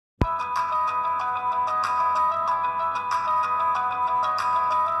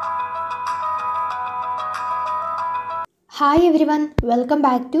Hi everyone, welcome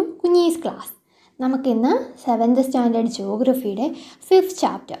back to Kunyi's class. നമുക്കിന്ന് 7th standard ജിയോഗ്രഫിയുടെ 5th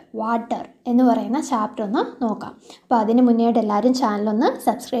chapter water എന്ന് പറയുന്ന chapter ഒന്ന് നോക്കാം. അപ്പോൾ അതിന് മുന്നേയായിട്ട് എല്ലാവരും ചാനലൊന്ന്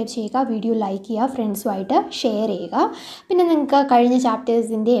സബ്സ്ക്രൈബ് ചെയ്യുക, വീഡിയോ ലൈക്ക് ചെയ്യുക, ഫ്രണ്ട്സുമായിട്ട് ഷെയർ ചെയ്യുക. പിന്നെ നിങ്ങൾക്ക് കഴിഞ്ഞ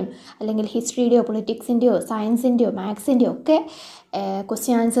ചാപ്റ്റേഴ്സിൻ്റെയും അല്ലെങ്കിൽ ഹിസ്റ്ററിയുടെയോ പൊളിറ്റിക്സിൻ്റെയോ സയൻസിൻ്റെയോ മാത്സിൻ്റെയോ ഒക്കെ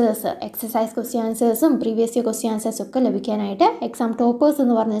question answers, exercise question ആൻസേഴ്സും previous year question ആൻസേഴ്സും ഒക്കെ ലഭിക്കാനായിട്ട് എക്സാം ടോപ്പേഴ്സ്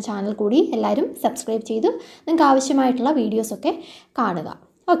എന്ന് പറഞ്ഞ ചാനൽ കൂടി എല്ലാവരും സബ്സ്ക്രൈബ് ചെയ്ത് നിങ്ങൾക്ക് ആവശ്യമായിട്ടുള്ള വീഡിയോസൊക്കെ കാണുക.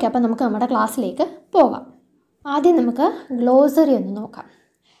 ഓക്കെ, അപ്പോൾ നമുക്ക് നമ്മുടെ ക്ലാസ്സിലേക്ക് പോകാം. ആദ്യം നമുക്ക് ഗ്ലോസറി ഒന്ന് നോക്കാം.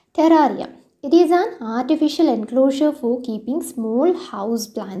 Terrarium, it is an artificial enclosure four keeping small house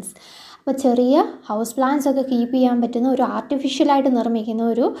plants. അപ്പോൾ ചെറിയ ഹൗസ് പ്ലാന്റ്സ് ഒക്കെ കീപ്പ് ചെയ്യാൻ പറ്റുന്ന ഒരു ആർട്ടിഫിഷ്യലായിട്ട് നിർമ്മിക്കുന്ന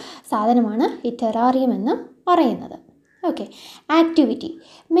ഒരു സാധനമാണ് ഈ ടെറാറിയം എന്ന് പറയുന്നത്. Okay, activity,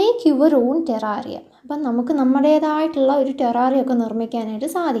 make your own terrarium. അപ്പം നമുക്ക് നമ്മുടേതായിട്ടുള്ള ഒരു ടെറാറിയം ഒക്കെ നിർമ്മിക്കാനായിട്ട്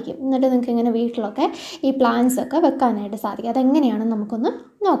സാധിക്കും. എന്നിട്ട് നിങ്ങൾക്ക് ഇങ്ങനെ വീട്ടിലൊക്കെ ഈ പ്ലാന്റ്സ് ഒക്കെ വെക്കാനായിട്ട് സാധിക്കും. അതെങ്ങനെയാണെന്ന് നമുക്കൊന്ന്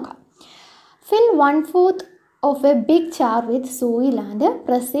നോക്കാം. ഫിൽ 1/4 of A big jar with soil and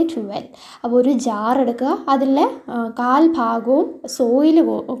press it well. അപ്പോൾ ഒരു ജാർ എടുക്കുക, അതിലെ 1/4 ഭാഗവും സോയിൽ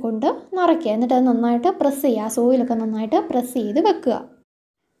കൊണ്ട് നിറയ്ക്കുക. എന്നിട്ട് അത് നന്നായിട്ട് പ്രസ് ചെയ്യുക, സോയിലൊക്കെ നന്നായിട്ട് പ്രസ് ചെയ്ത് വെക്കുക.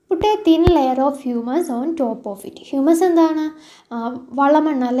 Put a thin layer of humus on top of it. Humus എന്താണ്?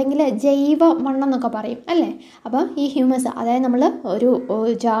 വളമണ്ണ് അല്ലെങ്കിൽ ജൈവ മണ്ണെന്നൊക്കെ പറയും അല്ലേ. അപ്പോൾ ഈ ഹ്യൂമസ്, അതായത് നമ്മൾ ഒരു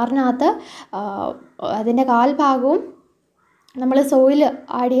ജാറിനകത്ത് അതിൻ്റെ 1/4 ഭാഗവും നമ്മൾ സോയിൽ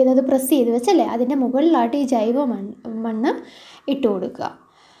ആഡ് ചെയ്തത് പ്രസ് ചെയ്ത് വെച്ചല്ലേ, അതിൻ്റെ മുകളിലായിട്ട് ഈ ജൈവ മണ്ണ് ഇട്ട് കൊടുക്കുക.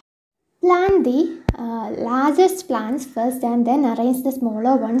 Plant the largest plants first and then arrange the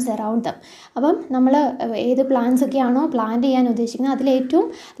smaller ones around them. അപ്പം നമ്മൾ ഏത് പ്ലാന്റ്സ് ഒക്കെയാണോ പ്ലാന്റ് ചെയ്യാൻ ഉദ്ദേശിക്കുന്നത് അതിലേറ്റവും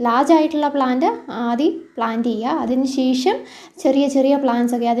ലാർജ് ആയിട്ടുള്ള പ്ലാന്റ് ആദ്യം പ്ലാന്റ് ചെയ്യുക. അതിന് ശേഷം ചെറിയ ചെറിയ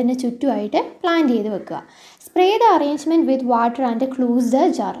പ്ലാന്റ്സ് ഒക്കെ അതിന് ചുറ്റുമായിട്ട് പ്ലാന്റ് ചെയ്ത് വെക്കുക. Spray the arrangement with water and clues the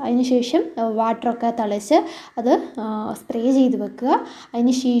jar. അതിന് ശേഷം വാട്ടറൊക്കെ തളിച്ച് അത് സ്പ്രേ ചെയ്ത് വെക്കുക.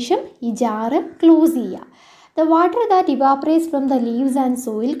 അതിന് ശേഷം ഈ ജാറ് ക്ലോസ് ചെയ്യുക. The water that evaporates from the leaves and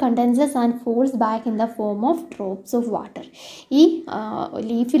soil condenses and falls back in the form of drops of water. ഈ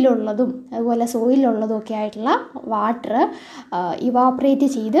ലീഫിലുള്ളതും അതുപോലെ സോയിലുള്ളതും ഒക്കെ ആയിട്ടുള്ള വാട്ടർ ഇവാപ്പറേറ്റ്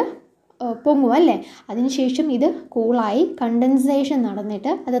ചെയ്ത് പൊങ്ങും അല്ലേ. അതിനുശേഷം ഇത് കൂളായി കണ്ടൻസേഷൻ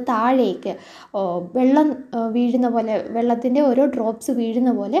നടന്നിട്ട് അത് താഴേക്ക് വെള്ളം വീഴുന്ന പോലെ, വെള്ളത്തിൻ്റെ ഓരോ ഡ്രോപ്സ്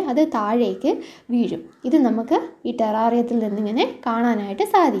വീഴുന്ന പോലെ അത് താഴേക്ക് വീഴും. ഇത് നമുക്ക് ഈ ടെറാറിയത്തിൽ നിന്നിങ്ങനെ കാണാനായിട്ട്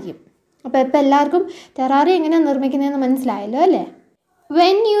സാധിക്കും. അപ്പോൾ ഇപ്പോൾ എല്ലാവർക്കും ടെറാറിയം എങ്ങനെയാണ് നിർമ്മിക്കുന്നതെന്ന് മനസ്സിലായല്ലോ അല്ലേ.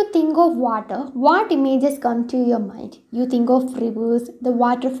 When you think of water, what images come to your mind? You think of rivers, the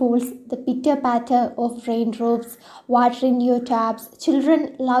waterfalls, the pitter-patter of raindrops, water in your taps. Children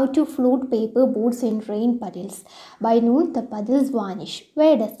love to float paper boats in rain puddles. By noon, the puddles vanish.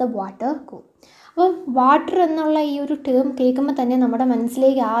 Where does the water go? അപ്പം water എന്നുള്ള ഈ ഒരു term കേൾക്കുമ്പോൾ തന്നെ നമ്മുടെ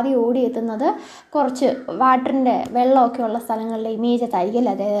മനസ്സിലേക്ക് ആദ്യം ഓടിയെത്തുന്നത് കുറച്ച് വാട്ടറിൻ്റെ വെള്ളമൊക്കെ ഉള്ള സ്ഥലങ്ങളിലെ ഇമേജസ്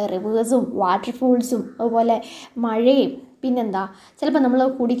ആയിരിക്കും. അതായത് റിവേഴ്സും വാട്ടർഫോൾസും അതുപോലെ മഴയും പിന്നെന്താ ചിലപ്പോൾ നമ്മൾ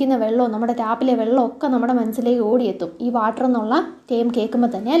കുടിക്കുന്ന വെള്ളവും നമ്മുടെ ടാപ്പിലെ വെള്ളവും ഒക്കെ നമ്മുടെ മനസ്സിലേക്ക് ഓടിയെത്തും ഈ വാട്ടർ എന്നുള്ള ടേം കേൾക്കുമ്പോൾ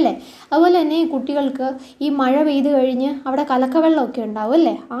തന്നെ അല്ലേ. അതുപോലെ തന്നെ കുട്ടികൾക്ക് ഈ മഴ പെയ്ത് കഴിഞ്ഞ് അവിടെ കലക്കവെള്ളമൊക്കെ ഉണ്ടാവും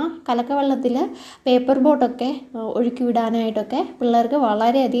അല്ലേ. ആ കലക്കവെള്ളത്തിൽ പേപ്പർ ബോട്ടൊക്കെ ഒഴുക്കി വിടാനായിട്ടൊക്കെ പിള്ളേർക്ക്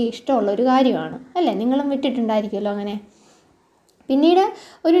വളരെയധികം ഇഷ്ടമുള്ളൊരു കാര്യമാണ് അല്ലേ. നിങ്ങളും വിട്ടിട്ടുണ്ടായിരിക്കുമല്ലോ അങ്ങനെ. പിന്നീട്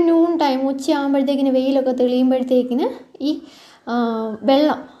ഒരു നൂൺ ടൈം ഉച്ചയാകുമ്പോഴത്തേക്കിന് വെയിലൊക്കെ തെളിയുമ്പോഴത്തേക്കിന് ഈ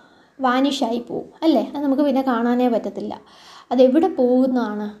വെള്ളം വാനിഷായി പോവും അല്ലേ. അത് നമുക്ക് പിന്നെ കാണാനേ പറ്റത്തില്ല. അതെവിടെ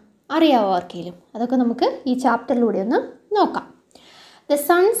പോകുന്നതാണ് അറിയാവോ ആർക്കെങ്കിലും? അതൊക്കെ നമുക്ക് ഈ ചാപ്റ്ററിലൂടെ ഒന്ന് നോക്കാം. The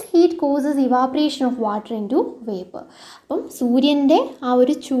sons heat causes evaporation of water in to vapour. അപ്പം സൂര്യൻ്റെ ആ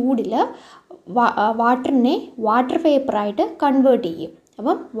ഒരു ചൂടിൽ വാട്ടറിനെ വാട്ടർ വേപ്പറായിട്ട് കൺവേർട്ട് ചെയ്യും.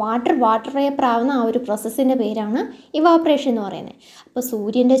 അപ്പം വാട്ടർ വേപ്പർ ആവുന്ന ആ ഒരു പ്രോസസ്സിൻ്റെ പേരാണ് ഇവാപ്രേഷൻ എന്ന് പറയുന്നത്. അപ്പോൾ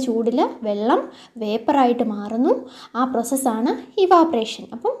സൂര്യൻ്റെ ചൂടിൽ വെള്ളം വേപ്പറായിട്ട് മാറുന്നു. ആ പ്രോസസ്സാണ് ഇവാപ്രേഷൻ.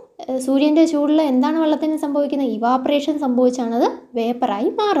 അപ്പം സൂര്യൻ്റെ ചൂടിൽ എന്താണ് വെള്ളത്തിന് സംഭവിക്കുന്നത്? ഇവാപ്രേഷൻ സംഭവിച്ചാണത് വേപ്പറായി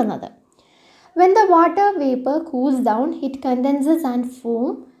മാറുന്നത്. When the water vapour cools down it condenses and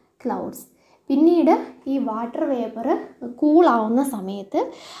form clouds. പിന്നീട് ഈ വാട്ടർ വേപ്പർ കൂളാവുന്ന സമയത്ത്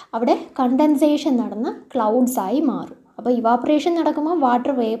അവിടെ കണ്ടൻസേഷൻ നടന്ന് ക്ലൗഡ്സായി മാറും. അപ്പോൾ ഇവാപ്രേഷൻ നടക്കുമ്പോൾ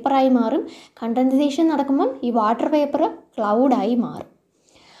വാട്ടർ വേപ്പറായി മാറും. കണ്ടൻസേഷൻ നടക്കുമ്പം ഈ വാട്ടർ വേപ്പർ ക്ലൗഡായി മാറും.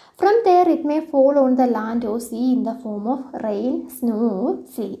 From there it may fall on the land or sea in the form of rain, snow or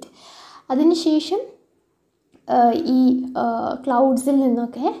sleet. അതിനുശേഷം ഈ ക്ലൗഡ്സിൽ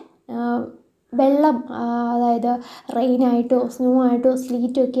നിന്നൊക്കെ വെള്ളം, അതായത് റെയിനായിട്ടോ സ്നോ ആയിട്ടോ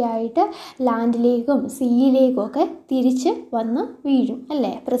സ്ലീറ്റോ ഒക്കെ ആയിട്ട് ലാൻഡിലേക്കും സീയിലേക്കും ഒക്കെ തിരിച്ച് വന്ന് വീഴും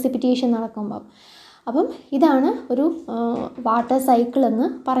അല്ലേ, പ്രസിപ്പിറ്റേഷൻ നടക്കുമ്പം. അപ്പം ഇതാണ് ഒരു വാട്ടർ സൈക്കിൾ എന്ന്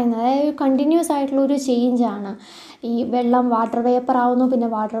പറയുന്നത്. അതായത് കണ്ടിന്യൂസ് ആയിട്ടുള്ളൊരു ചേഞ്ചാണ്. ഈ വെള്ളം വാട്ടർ വേപ്പർ ആവുന്നു, പിന്നെ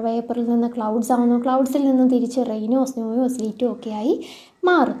വാട്ടർ വേപ്പറിൽ നിന്ന് ക്ലൗഡ്സ് ആവുന്നു, ക്ലൗഡ്സിൽ നിന്ന് തിരിച്ച് റെയിനോ സ്നോയോ സ്ലീറ്റോ ഒക്കെ ആയി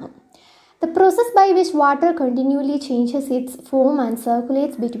മാറുന്നു. The process by which water continually changes its form and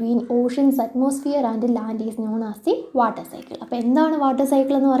circulates between ocean's atmosphere and land is known as the water cycle. അപ്പോൾ എന്താണ് വാട്ടർ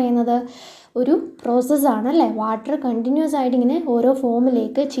സൈക്കിൾ എന്ന് പറയുന്നത്? ഒരു പ്രോസസ്സാണ് അല്ലേ. വാട്ടർ കണ്ടിന്യൂസ് ആയിട്ട് ഇങ്ങനെ ഓരോ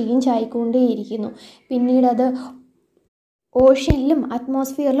ഫോമിലേക്ക് ചേഞ്ച് ആയിക്കൊണ്ടേയിരിക്കുന്നു. പിന്നീട് അത് ഓഷ്യനിലും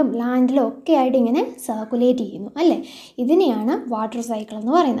അറ്റ്മോസ്ഫിയറിലും ലാൻഡിലും ഒക്കെ ആയിട്ട് ഇങ്ങനെ സർക്കുലേറ്റ് ചെയ്യുന്നു അല്ലേ. ഇതിനെയാണ് വാട്ടർ സൈക്കിൾ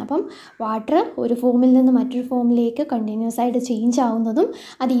എന്ന് പറയുന്നത്. അപ്പം വാട്ടർ ഒരു ഫോമിൽ നിന്ന് മറ്റൊരു ഫോമിലേക്ക് കണ്ടിന്യൂസ് ആയിട്ട് ചേഞ്ച് ആവുന്നതും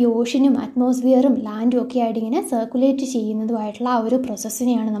അത് ഈ ഓഷ്യനും അറ്റ്മോസ്ഫിയറും ലാൻഡും ഒക്കെ ആയിട്ട് ഇങ്ങനെ സർക്കുലേറ്റ് ചെയ്യുന്നതുമായിട്ടുള്ള ആ ഒരു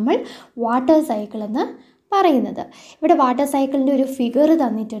പ്രോസസ്സിനെയാണ് നമ്മൾ വാട്ടർ സൈക്കിൾ എന്ന് പറയുന്നത്. ഇവിടെ വാട്ടർ സൈക്കിളിൻ്റെ ഒരു ഫിഗർ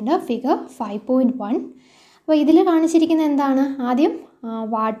തന്നിട്ടുണ്ട്, ഫിഗർ 5.1. അപ്പോൾ ഇതിൽ കാണിച്ചിരിക്കുന്നത് എന്താണ്? ആദ്യം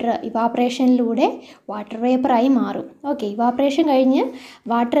വാട്ടർ ഇവാപ്രേഷനിലൂടെ വാട്ടർ വേപ്പറായി മാറും. ഓക്കെ, ഇവാപ്രേഷൻ കഴിഞ്ഞ്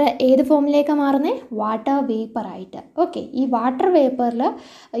വാട്ടർ ഏത് ഫോമിലേക്കാണ് മാറുന്നത്? വാട്ടർ വേപ്പറായിട്ട്. ഓക്കെ, ഈ വാട്ടർ വേപ്പറിൽ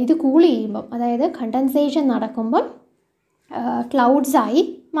ഇത് കൂൾ ചെയ്യുമ്പം, അതായത് കണ്ടൻസേഷൻ നടക്കുമ്പം ക്ലൗഡ്സായി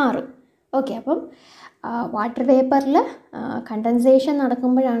മാറും. ഓക്കെ, അപ്പം വാട്ടർ വേപ്പറിൽ കണ്ടൻസേഷൻ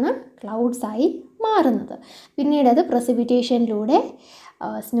നടക്കുമ്പോഴാണ് ക്ലൗഡ്സായി മാറുന്നത്. പിന്നീട് അത് പ്രസിപ്പിറ്റേഷനിലൂടെ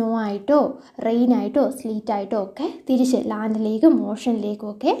സ്നോ ആയിട്ടോ റെയിനായിട്ടോ സ്ലീറ്റായിട്ടോ ഒക്കെ തിരിച്ച് ലാൻഡിലേക്കും ഓഷനിലേക്കും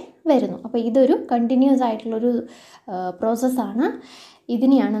ഒക്കെ വരുന്നു. അപ്പോൾ ഇതൊരു കണ്ടിന്യൂസ് ആയിട്ടുള്ളൊരു പ്രോസസ്സാണ്.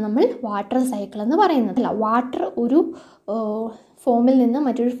 ഇതിനെയാണ് നമ്മൾ വാട്ടർ സൈക്കിൾ എന്ന് പറയുന്നത്. അല്ല, വാട്ടർ ഒരു ഫോമിൽ നിന്ന്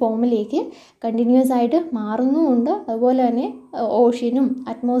മറ്റൊരു ഫോമിലേക്ക് കണ്ടിന്യൂസ് ആയിട്ട് മാറുന്നുമുണ്ട്. അതുപോലെ തന്നെ ഓഷ്യനും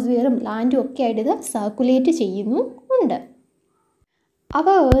അറ്റ്മോസ്ഫിയറും ലാൻഡും ഒക്കെ ആയിട്ട് ഇത് സർക്കുലേറ്റ് ചെയ്യുന്നുമുണ്ട്.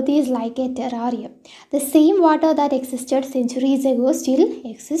 Our Earth is like a terrarium. The same water that existed centuries ago still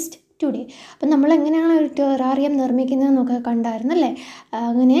exists today. അപ്പം നമ്മൾ എങ്ങനെയാണ് ഒരു ടെറാറിയം നിർമ്മിക്കുന്നതെന്നൊക്കെ കണ്ടായിരുന്നല്ലേ.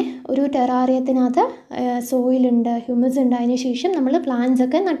 അങ്ങനെ ഒരു ടെറാറിയത്തിനകത്ത് സോയിലുണ്ട്, ഹ്യൂമസ് ഉണ്ട്, അതിന് ശേഷം നമ്മൾ പ്ലാന്റ്സ്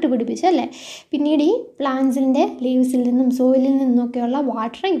ഒക്കെ നട്ടുപിടിപ്പിച്ചല്ലേ. പിന്നീട് ഈ പ്ലാന്റ്സിൻ്റെ ലീവ്സിൽ നിന്നും സോയിലിൽ നിന്നൊക്കെയുള്ള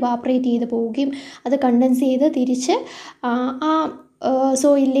വാട്ടർ ഇവാപ്രേറ്റ് ചെയ്ത് പോവുകയും അത് കണ്ടൻസ് ചെയ്ത് തിരിച്ച് ആ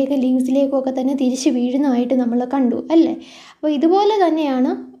സോയിലിലേക്ക് ലീവ്സിലേക്കൊക്കെ തന്നെ തിരിച്ച് വീഴുന്നതായിട്ട് നമ്മൾ കണ്ടു അല്ലേ. അപ്പോൾ ഇതുപോലെ തന്നെയാണ്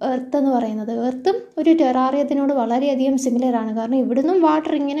എർത്ത് എന്ന് പറയുന്നത്. എർത്തും ഒരു ടെറാറിയത്തിനോട് വളരെയധികം സിമിലറാണ്. കാരണം ഇവിടുന്നും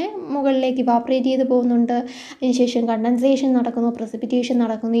വാട്ടർ ഇങ്ങനെ മുകളിലേക്ക് ഇവാപ്രേറ്റ് ചെയ്ത് പോകുന്നുണ്ട്, അതിനുശേഷം കണ്ടൻസേഷൻ നടക്കുന്നു, പ്രസിപ്പിറ്റേഷൻ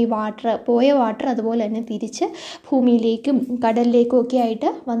നടക്കുന്നു. ഈ പോയ വാട്ടർ അതുപോലെ തന്നെ തിരിച്ച് ഭൂമിയിലേക്കും കടലിലേക്കും ഒക്കെ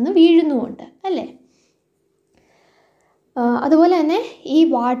ആയിട്ട് വന്ന് വീഴുന്നുമുണ്ട് അല്ലേ. അതുപോലെ തന്നെ ഈ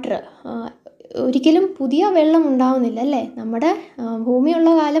വാട്ടർ ഒരിക്കലും പുതിയ വെള്ളം ഉണ്ടാവുന്നില്ല അല്ലേ. നമ്മുടെ ഭൂമിയുള്ള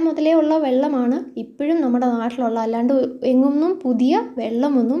കാലം മുതലേ ഉള്ള വെള്ളമാണ് ഇപ്പോഴും നമ്മുടെ നാട്ടിലുള്ള, അല്ലാണ്ട് എങ്ങൊന്നും പുതിയ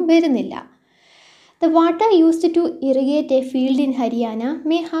വെള്ളമൊന്നും വരുന്നില്ല. The water used to irrigate a field in Haryana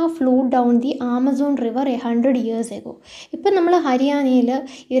may have flowed down the Amazon river 100 years ago. ഇപ്പം നമ്മൾ ഹരിയാനയിൽ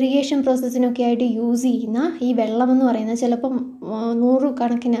ഇറിഗേഷൻ പ്രോസസ്സിനൊക്കെ ആയിട്ട് യൂസ് ചെയ്യുന്ന ഈ വെള്ളം എന്ന് പറയുന്നത് ചിലപ്പം 100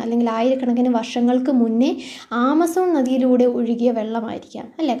 കണക്കിന് അല്ലെങ്കിൽ 1000 കണക്കിന് വർഷങ്ങൾക്ക് മുന്നേ ആമസോൺ നദിയിലൂടെ ഒഴുകിയ വെള്ളമായിരിക്കാം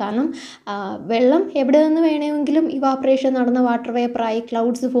അല്ലേ. കാരണം വെള്ളം എവിടെ നിന്ന് വേണമെങ്കിലും ഇവാപ്രേഷൻ നടന്ന വാട്ടർ വേപ്പറായി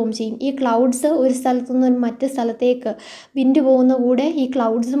ക്ലൗഡ്സ് ഫോം ചെയ്യും. ഈ ക്ലൗഡ്സ് ഒരു സ്ഥലത്തു നിന്ന് മറ്റ് സ്ഥലത്തേക്ക് വിൻഡ് പോകുന്ന കൂടെ ഈ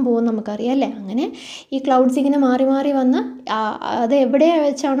ക്ലൗഡ്സും പോകും നമുക്കറിയാം അല്ലേ. അങ്ങനെ ഈ ക്ലൗഡ്സ് ഇങ്ങനെ മാറി മാറി വന്ന് അത് എവിടെ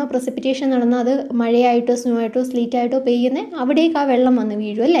വെച്ചാണോ പ്രസിപ്പിറ്റേഷൻ നടന്നത്, അത് മഴയായിട്ടോ സ്നോ ആയിട്ടോ സ്ലീറ്റായിട്ടോ പെയ്യുന്നത്, അവിടേക്ക് ആ വെള്ളം വന്ന്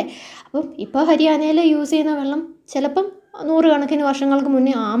വീഴും അല്ലേ. അപ്പം ഇപ്പോൾ ഹരിയാനയിൽ യൂസ് ചെയ്യുന്ന വെള്ളം ചിലപ്പം 100 കണക്കിന് വർഷങ്ങൾക്ക്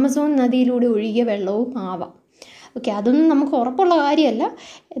മുന്നേ ആമസോൺ നദിയിലൂടെ ഒഴുകിയ വെള്ളവും ആവാം. ഓക്കെ, അതൊന്നും നമുക്ക് ഉറപ്പുള്ള കാര്യമല്ല,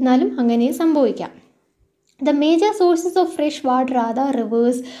 എന്നാലും അങ്ങനെ സംഭവിക്കാം. The major sources of fresh water are the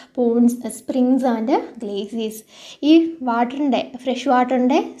rivers, ponds, springs and glaciers. ഈ വാട്ടറിൻ്റെ ഫ്രഷ്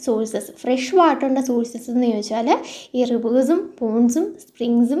വാട്ടറിൻ്റെ സോഴ്സസ് എന്ന് ചോദിച്ചാൽ ഈ റിവേഴ്സും പോൺസും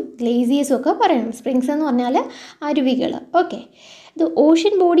സ്പ്രിങ്സും ഗ്ലേസിയേഴ്സും ഒക്കെ പറയണം. സ്പ്രിങ്സ് എന്ന് പറഞ്ഞാൽ അരുവികൾ. Okay, The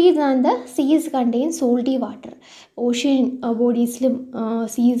ocean bodies and the seas contain salty water. Ocean ബോഡീസിലും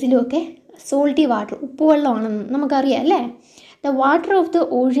സീസിലും ഒക്കെ സോൾട്ടി വാട്ടർ, ഉപ്പുവെള്ളമാണെന്ന് നമുക്കറിയാം അല്ലേ. The water of the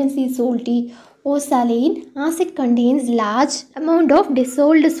oceans is salty or saline as it contains large amount of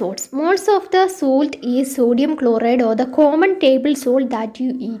dissolved salts. Most of the salt is sodium chloride or the common table salt that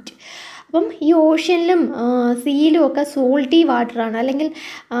you eat. അപ്പം ഈ ഓഷ്യനിലും സീയിലും ഒക്കെ salty വാട്ടറാണ്, അല്ലെങ്കിൽ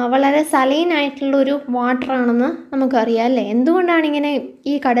വളരെ സലൈനായിട്ടുള്ളൊരു വാട്ടറാണെന്ന് നമുക്കറിയാം അല്ലേ. എന്തുകൊണ്ടാണ് ഇങ്ങനെ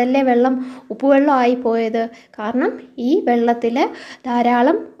ഈ കടലിലെ വെള്ളം ഉപ്പുവെള്ളമായി പോയത്? കാരണം ഈ വെള്ളത്തിൽ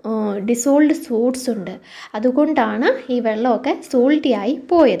ധാരാളം ഡിസോൾഡ് സോൾട്ട്സ് ഉണ്ട്, അതുകൊണ്ടാണ് ഈ വെള്ളമൊക്കെ സോൾട്ടിയായി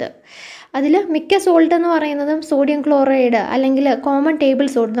പോയത്. അതിൽ മിക്ക സോൾട്ട് എന്ന് പറയുന്നതും സോഡിയം ക്ലോറൈഡ് അല്ലെങ്കിൽ കോമൺ ടേബിൾ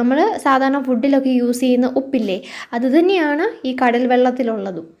സോൾട്ട്, നമ്മൾ സാധാരണ ഫുഡിലൊക്കെ യൂസ് ചെയ്യുന്ന ഉപ്പില്ലേ, അതുതന്നെയാണ് ഈ കടൽ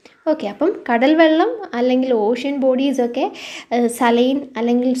വെള്ളത്തിലുള്ളതും. ഓക്കെ, അപ്പം കടൽ വെള്ളം അല്ലെങ്കിൽ ഓഷ്യൻ ബോഡീസൊക്കെ സലൈൻ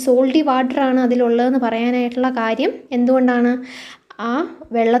അല്ലെങ്കിൽ സോൾട്ടി വാട്ടറാണ് അതിലുള്ളതെന്ന് പറയാനായിട്ടുള്ള കാര്യം എന്തുകൊണ്ടാണ്? ആ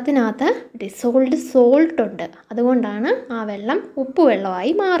വെള്ളത്തിനകത്ത് ഡിസോൾഡ് സോൾട്ട് ഉണ്ട്. അതുകൊണ്ടാണ് ആ വെള്ളം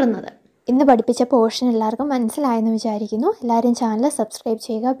ഉപ്പുവെള്ളമായി മാറുന്നത്. ഇന്ന് പഠിപ്പിച്ച പോർഷൻ എല്ലാവർക്കും മനസ്സിലായെന്ന് വിചാരിക്കുന്നു. എല്ലാവരും ചാനൽ സബ്സ്ക്രൈബ്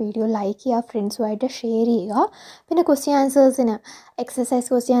ചെയ്യുക, വീഡിയോ ലൈക്ക് ചെയ്യുക, ഫ്രണ്ട്സുമായിട്ട് ഷെയർ ചെയ്യുക. പിന്നെ question ആൻസേഴ്സിന്, exercise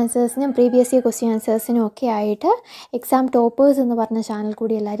question ആൻസേഴ്സിനും previous year question ആൻസേഴ്സിനും ഒക്കെ ആയിട്ട് എക്സാം ടോപ്പേഴ്സ് എന്ന് പറഞ്ഞ ചാനൽ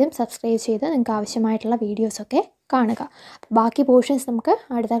കൂടി എല്ലാവരും സബ്സ്ക്രൈബ് ചെയ്ത് നിങ്ങൾക്ക് ആവശ്യമായിട്ടുള്ള വീഡിയോസൊക്കെ കാണുക. ബാക്കി പോർഷൻസ് നമുക്ക്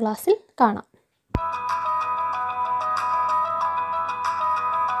അടുത്ത ക്ലാസ്സിൽ കാണാം.